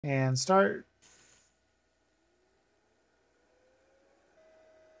And start.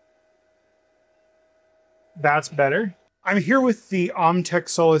 That's better. I'm here with the OMTech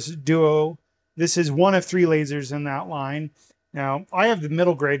Solis Duo. This is one of 3 lasers in that line. Now, I have the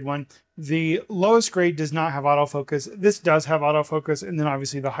middle grade one. The lowest grade does not have autofocus. This does have autofocus, and then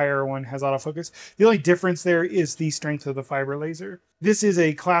obviously the higher one has autofocus. The only difference there is the strength of the fiber laser. This is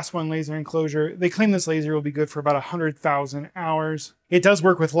a class 1 laser enclosure. They claim this laser will be good for about 100,000 hours. It does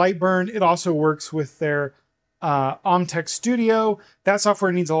work with LightBurn. It also works with their OMTech Studio. That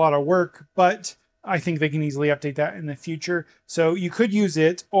software needs a lot of work, but I think they can easily update that in the future. So you could use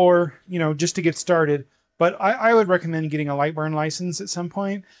it, or, you know, just to get started. But I would recommend getting a LightBurn license at some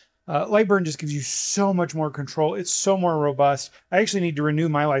point. LightBurn just gives you so much more control. It's so more robust. I actually need to renew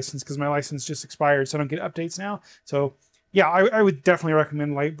my license because my license just expired, so I don't get updates now. So yeah, I would definitely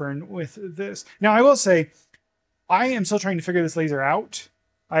recommend LightBurn with this. Now, I will say, I am still trying to figure this laser out.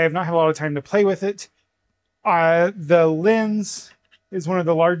 I have not had a lot of time to play with it. The lens is one of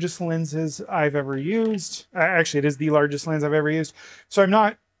the largest lenses I've ever used. Actually, it is the largest lens I've ever used. So I'm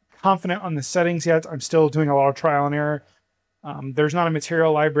not confident on the settings yet. I'm still doing a lot of trial and error. There's not a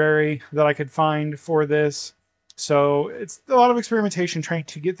material library that I could find for this. So it's a lot of experimentation trying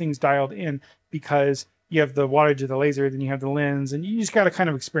to get things dialed in, because you have the wattage of the laser, then you have the lens, and you just got to kind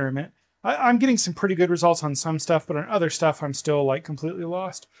of experiment. I'm getting some pretty good results on some stuff, but on other stuff, I'm still like completely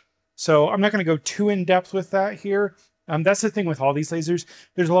lost. So I'm not going to go too in depth with that here. That's the thing with all these lasers.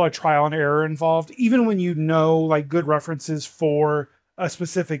 There's a lot of trial and error involved. Even when you know like good references for a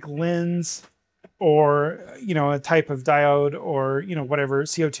specific lens, or, you know, a type of diode, or, you know, whatever,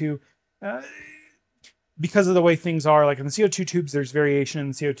 CO2, because of the way things are, like in the CO2 tubes, there's variation in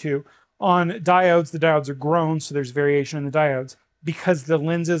the CO2. On diodes, the diodes are grown, so there's variation in the diodes. Because the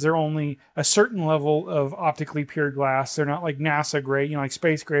lenses are only a certain level of optically pure glass, they're not like NASA grade, you know, like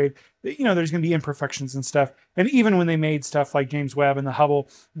space grade, you know, there's going to be imperfections and stuff. And even when they made stuff like James Webb and the Hubble,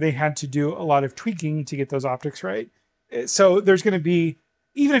 they had to do a lot of tweaking to get those optics right. So there's going to be,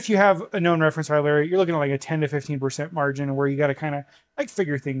 even if you have a known reference library, you're looking at like a 10 to 15% margin where you got to kind of like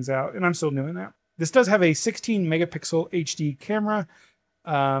figure things out. And I'm still doing that. This does have a 16 megapixel HD camera.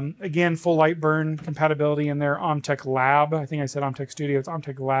 Again, full LightBurn compatibility in their OMTech Lab. I think I said OMTech Studio, it's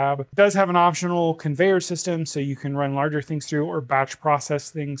OMTech Lab. It does have an optional conveyor system, so you can run larger things through or batch process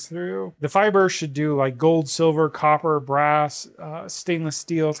things through. The fiber should do like gold, silver, copper, brass, stainless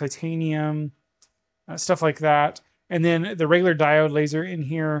steel, titanium, stuff like that. And then the regular diode laser in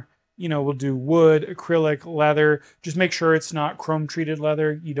here, you know, will do wood, acrylic, leather. Just make sure it's not chrome-treated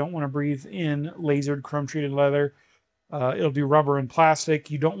leather. You don't want to breathe in lasered chrome-treated leather. It'll do rubber and plastic.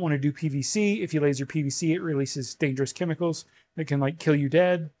 You don't want to do PVC. If you laser PVC, it releases dangerous chemicals that can like kill you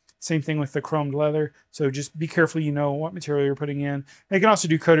dead. Same thing with the chromed leather. So just be careful, you know, what material you're putting in. They can also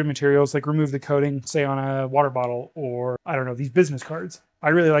do coated materials, like remove the coating, say on a water bottle, or I don't know, these business cards. I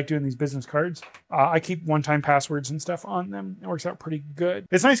really like doing these business cards. I keep one-time passwords and stuff on them. It works out pretty good.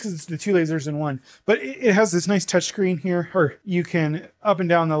 It's nice because it's the 2 lasers in one, but it has this nice touch screen here, or you can up and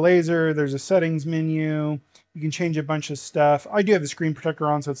down the laser. There's a settings menu. You can change a bunch of stuff. I do have the screen protector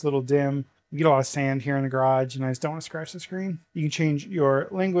on, so it's a little dim. You get a lot of sand here in the garage, and I just don't want to scratch the screen. You can change your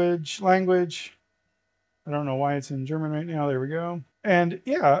language. I don't know why it's in German right now. There we go. And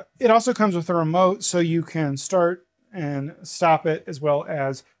yeah, it also comes with a remote, so you can start and stop it, as well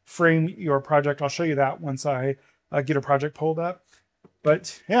as frame your project. I'll show you that once I get a project pulled up.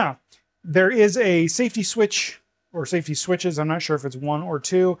 But yeah, there is a safety switch, or safety switches, I'm not sure if it's 1 or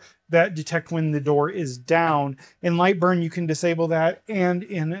 2, that detect when the door is down. In LightBurn, you can disable that, and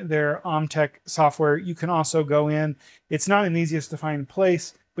in their OMTech software, you can also go in. It's not an easiest to find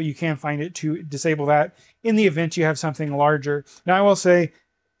place, but you can find it to disable that in the event you have something larger. Now, I will say,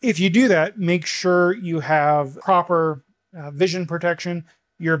 if you do that, make sure you have proper vision protection.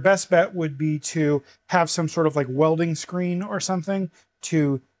 Your best bet would be to have some sort of like welding screen or something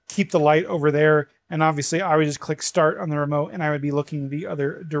to keep the light over there. And obviously, I would just click start on the remote, and I would be looking the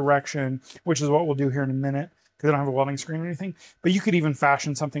other direction, which is what we'll do here in a minute, because I don't have a welding screen or anything. But you could even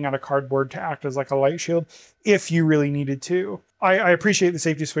fashion something out of cardboard to act as like a light shield if you really needed to. I appreciate the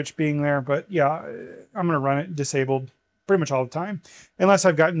safety switch being there, but yeah, I'm going to run it disabled pretty much all the time, unless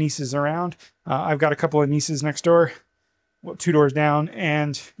I've got nieces around. I've got a couple of nieces next door, well, 2 doors down,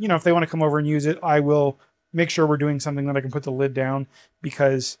 and you know, if they want to come over and use it, I will make sure we're doing something that I can put the lid down,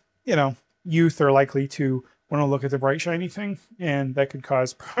 because, you know, youth are likely to want to look at the bright shiny thing, and that could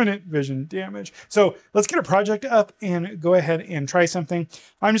cause permanent vision damage. So let's get a project up and go ahead and try something.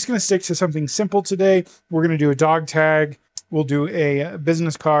 I'm just going to stick to something simple today. We're going to do a dog tag. We'll do a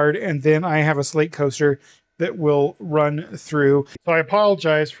business card, and then I have a slate coaster that will run through. So I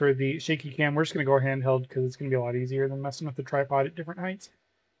apologize for the shaky cam. We're just going to go handheld because it's going to be a lot easier than messing with the tripod at different heights.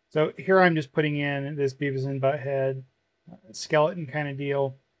 So here I'm just putting in this Beavis and Butthead skeleton kind of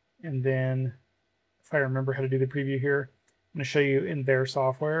deal. And then if I remember how to do the preview here, I'm going to show you in their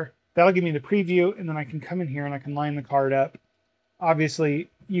software. That'll give me the preview, and then I can come in here and I can line the card up. Obviously,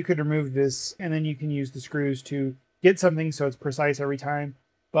 you could remove this, and then you can use the screws to get something so it's precise every time.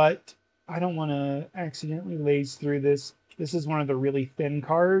 But I don't want to accidentally laze through this. This is one of the really thin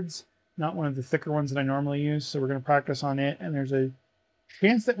cards, not one of the thicker ones that I normally use. So we're going to practice on it, and there's a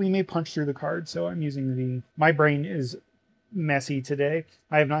chance that we may punch through the card. So I'm using the... My brain is messy today.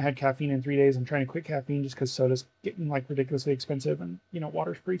 I have not had caffeine in 3 days. I'm trying to quit caffeine just because soda's getting like ridiculously expensive, and you know,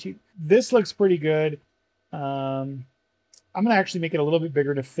 water's pretty cheap. This looks pretty good. I'm going to actually make it a little bit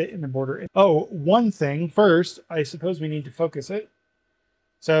bigger to fit in the border. Oh, one thing first, I suppose we need to focus it.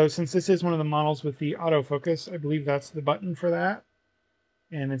 So since this is one of the models with the autofocus, I believe that's the button for that.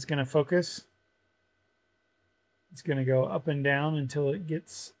 And it's going to focus. It's going to go up and down until it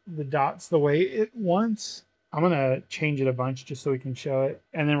gets the dots the way it wants. I'm going to change it a bunch just so we can show it.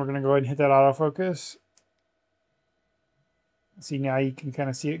 And then we're going to go ahead and hit that autofocus. See, now you can kind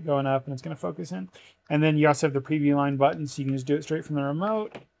of see it going up and it's going to focus in. And then you also have the preview line button, so you can just do it straight from the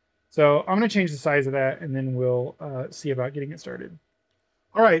remote. So I'm going to change the size of that, and then we'll see about getting it started.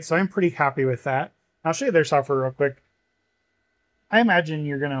 All right, so I'm pretty happy with that. I'll show you their software real quick. I imagine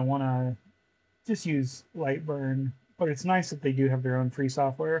you're going to want to just use LightBurn, but it's nice that they do have their own free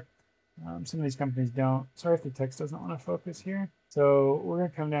software. Some of these companies don't. Sorry if the text doesn't want to focus here. So we're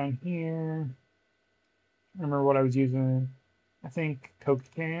going to come down here. Remember what I was using? I think Coke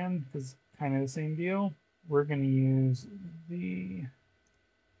can, because kind of the same deal. We're going to use the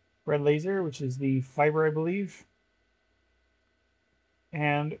red laser, which is the fiber, I believe.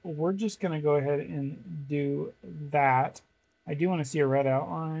 And we're just going to go ahead and do that. I do want to see a red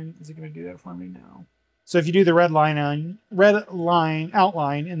outline. Is it going to do that for me now? So if you do the red line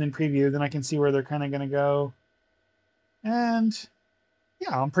outline and then preview, then I can see where they're kind of going to go. And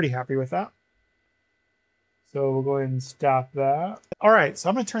yeah, I'm pretty happy with that. So we'll go ahead and stop that. All right, so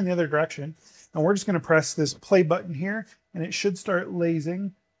I'm going to turn the other direction, and we're just going to press this play button here, and it should start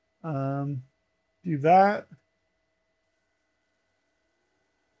lasing. Do that.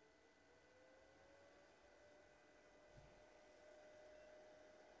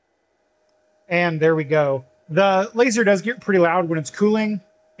 And there we go. The laser does get pretty loud when it's cooling.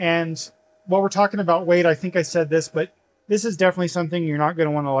 And while we're talking about weight, I think I said this, but this is definitely something you're not going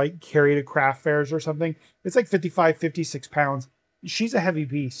to want to like carry to craft fairs or something. It's like 55, 56 pounds. She's a heavy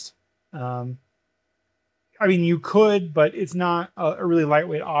beast. I mean, you could, but it's not a really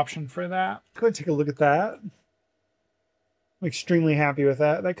lightweight option for that. Go ahead and take a look at that. I'm extremely happy with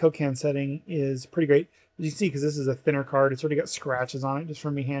that. That Coke can setting is pretty great. As you can see, because this is a thinner card, it's already got scratches on it just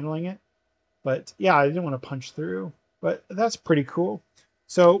from me handling it. But yeah, I didn't want to punch through, but that's pretty cool.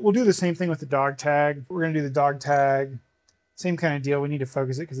 So we'll do the same thing with the dog tag. We're going to do the dog tag. Same kind of deal. We need to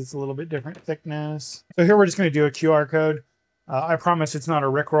focus it because it's a little bit different thickness. So here we're just going to do a QR code. I promise it's not a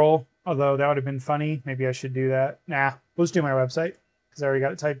Rickroll, although that would have been funny. Maybe I should do that. Nah, we'll just do my website because I already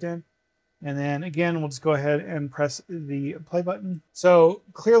got it typed in. And then again, we'll just go ahead and press the play button. So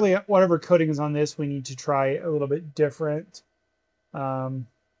clearly whatever coding is on this, we need to try a little bit different.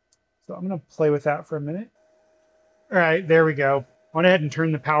 So I'm going to play with that for a minute. All right, there we go. Went ahead and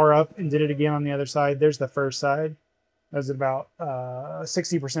turned the power up and did it again on the other side. There's the first side. That was about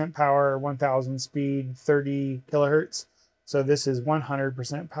 60% power, 1000 speed, 30 kilohertz. So this is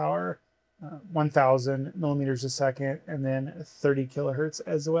 100% power, 1000 millimeters a second, and then 30 kilohertz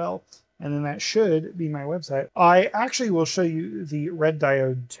as well. And then that should be my website. I actually will show you the red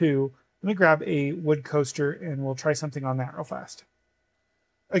diode too. Let me grab a wood coaster and we'll try something on that real fast.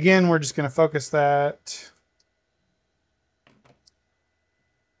 Again, we're just going to focus that.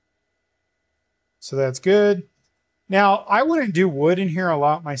 So that's good. Now, I wouldn't do wood in here a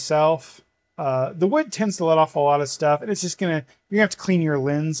lot myself. The wood tends to let off a lot of stuff, and it's just you're gonna have to clean your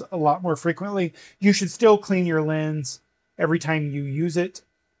lens a lot more frequently. You should still clean your lens every time you use it.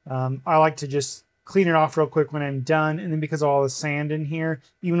 I like to just clean it off real quick when I'm done, and then because of all the sand in here,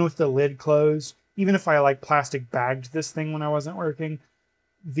 even with the lid closed, even if I like plastic bagged this thing when I wasn't working,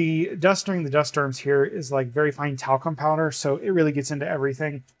 the dust during the dust storms here is like very fine talcum powder, so it really gets into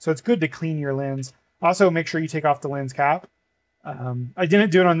everything. So it's good to clean your lens. Also, make sure you take off the lens cap. I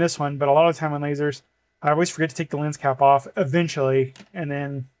didn't do it on this one, but a lot of the time on lasers, I always forget to take the lens cap off eventually and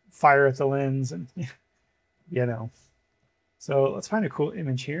then fire at the lens and, you know. So let's find a cool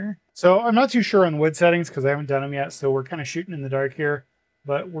image here. So I'm not too sure on wood settings because I haven't done them yet, so we're kind of shooting in the dark here.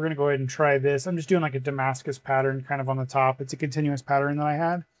 but we're going to go ahead and try this. I'm just doing like a Damascus pattern kind of on the top. It's a continuous pattern that I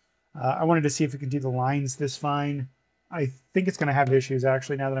had. I wanted to see if it can do the lines this fine. I think it's going to have issues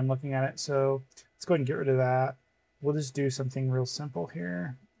actually now that I'm looking at it. So let's go ahead and get rid of that. We'll just do something real simple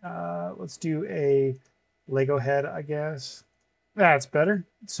here. Let's do a Lego head, I guess. That's better.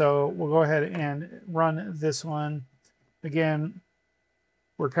 So we'll go ahead and run this one. Again,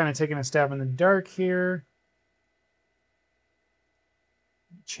 we're kind of taking a stab in the dark here.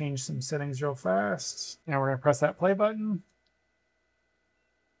 Change some settings real fast. Now we're going to press that play button.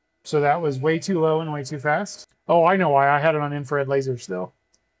 So that was way too low and way too fast. Oh, I know why. I had it on infrared laser still.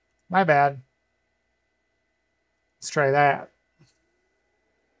 My bad. Let's try that.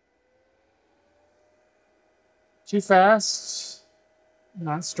 Too fast.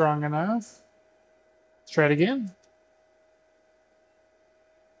 Not strong enough. Let's try it again.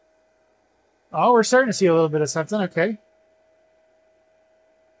 Oh, we're starting to see a little bit of something. Okay.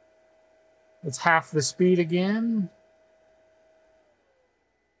 Let's half the speed again.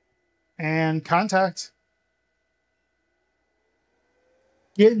 And contact.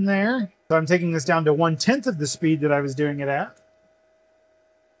 Getting there. So I'm taking this down to 1/10 of the speed that I was doing it at.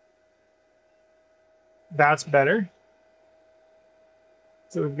 That's better.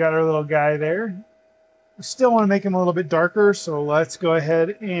 So we've got our little guy there. We still want to make him a little bit darker, so let's go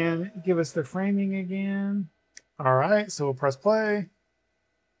ahead and give us the framing again. All right, so we'll press play.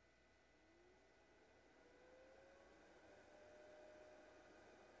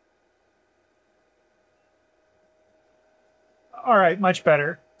 All right, much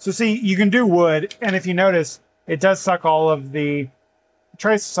better. So see, you can do wood, and if you notice, it does suck all of the, it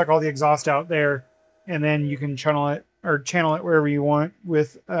tries to suck all the exhaust out there, and then you can channel it wherever you want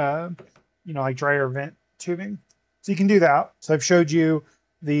with, you know, like dryer vent tubing. So you can do that. So I've showed you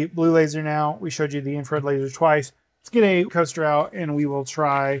the blue laser now. We showed you the infrared laser twice. Let's get a coaster out, and we will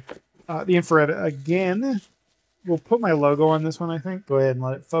try the infrared again. We'll put my logo on this one, I think. Go ahead and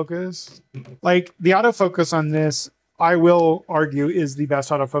let it focus. Like, the autofocus on this, I will argue, is the best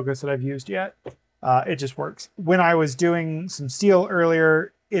autofocus that I've used yet. It just works. When I was doing some steel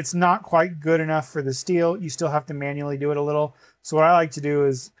earlier, it's not quite good enough for the steel. You still have to manually do it a little. So what I like to do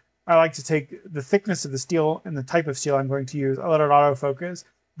is I like to take the thickness of the steel and the type of steel I'm going to use. I let it autofocus.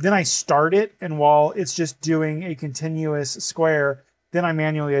 Then I start it, and while it's just doing a continuous square, then I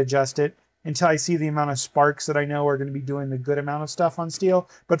manually adjust it until I see the amount of sparks that I know are going to be doing the good amount of stuff on steel.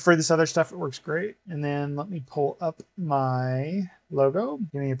 But for this other stuff, it works great. And then let me pull up my logo.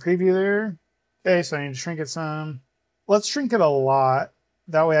 Give me a preview there. Okay, so I need to shrink it some. Let's shrink it a lot.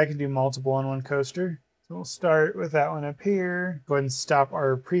 That way I can do multiple on one coaster. So we'll start with that one up here. Go ahead and stop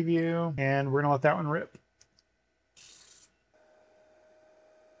our preview, and we're going to let that one rip.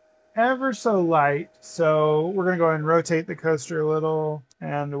 Ever so light. So we're going to go ahead and rotate the coaster a little,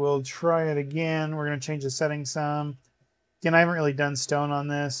 and we'll try it again. We're going to change the setting some. Again, I haven't really done stone on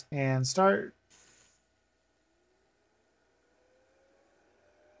this. And start.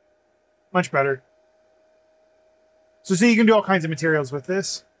 Much better. So see, you can do all kinds of materials with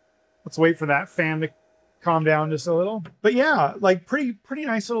this. Let's wait for that fan to calm down just a little. But yeah, like pretty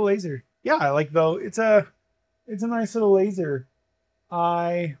nice little laser. Yeah, like though it's a nice little laser.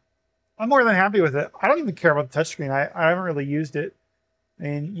 I'm more than happy with it. I don't even care about the touchscreen. I haven't really used it.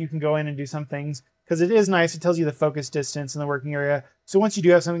 And you can go in and do some things because it is nice. It tells you the focus distance in the working area. So once you do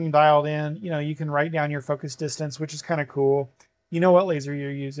have something dialed in, you know, you can write down your focus distance, which is kind of cool. You know what laser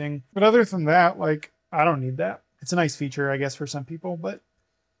you're using. But other than that, like, I don't need that. It's a nice feature, I guess, for some people, but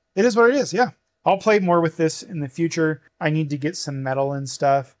it is what it is. Yeah. I'll play more with this in the future. I need to get some metal and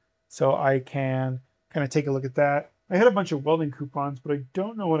stuff so I can kind of take a look at that. I had a bunch of welding coupons, but I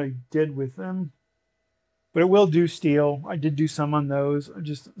don't know what I did with them. But it will do steel. I did do some on those. I'm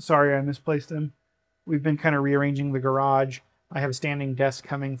just sorry I misplaced them. We've been kind of rearranging the garage. I have a standing desk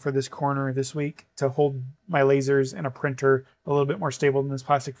coming for this corner this week to hold my lasers and a printer a little bit more stable than this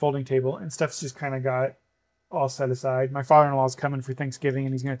plastic folding table. And stuff's just kind of got all set aside. My father-in-law is coming for Thanksgiving,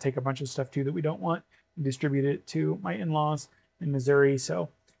 and he's going to take a bunch of stuff too that we don't want and distribute it to my in-laws in Missouri. So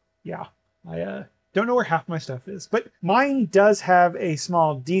yeah, I don't know where half my stuff is, but mine does have a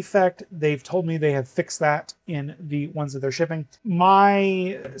small defect. They've told me they have fixed that in the ones that they're shipping.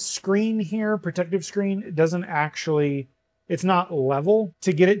 My screen here, protective screen, doesn't actually, it's not level.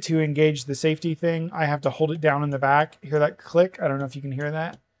 To get it to engage the safety thing, I have to hold it down in the back. Hear that click? I don't know if you can hear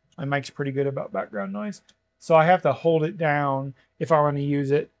that. My mic's pretty good about background noise. So I have to hold it down if I want to use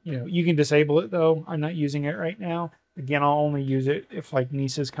it. You know, you can disable it though. I'm not using it right now. Again, I'll only use it if like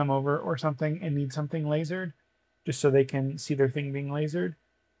nieces come over or something and need something lasered, just so they can see their thing being lasered.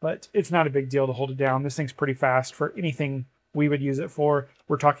 But it's not a big deal to hold it down. This thing's pretty fast for anything we would use it for.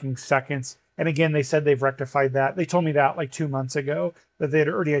 We're talking seconds. And again, they said they've rectified that. They told me that like 2 months ago, that they had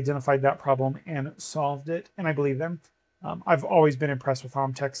already identified that problem and solved it. And I believe them. I've always been impressed with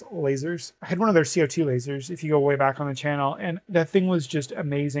OMTech's lasers. I had one of their CO2 lasers, if you go way back on the channel, and that thing was just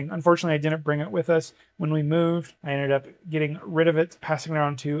amazing. Unfortunately, I didn't bring it with us when we moved. I ended up getting rid of it, passing it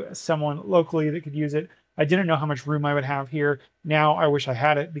on to someone locally that could use it. I didn't know how much room I would have here. Now I wish I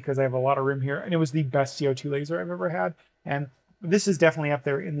had it because I have a lot of room here, and it was the best CO2 laser I've ever had. And this is definitely up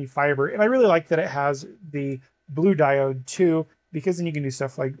there in the fiber. And I really like that it has the blue diode too, because then you can do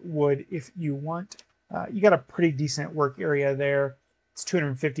stuff like wood if you want. You got a pretty decent work area there. It's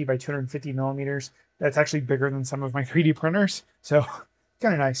 250 by 250 millimeters. That's actually bigger than some of my 3D printers. So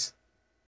kind of nice.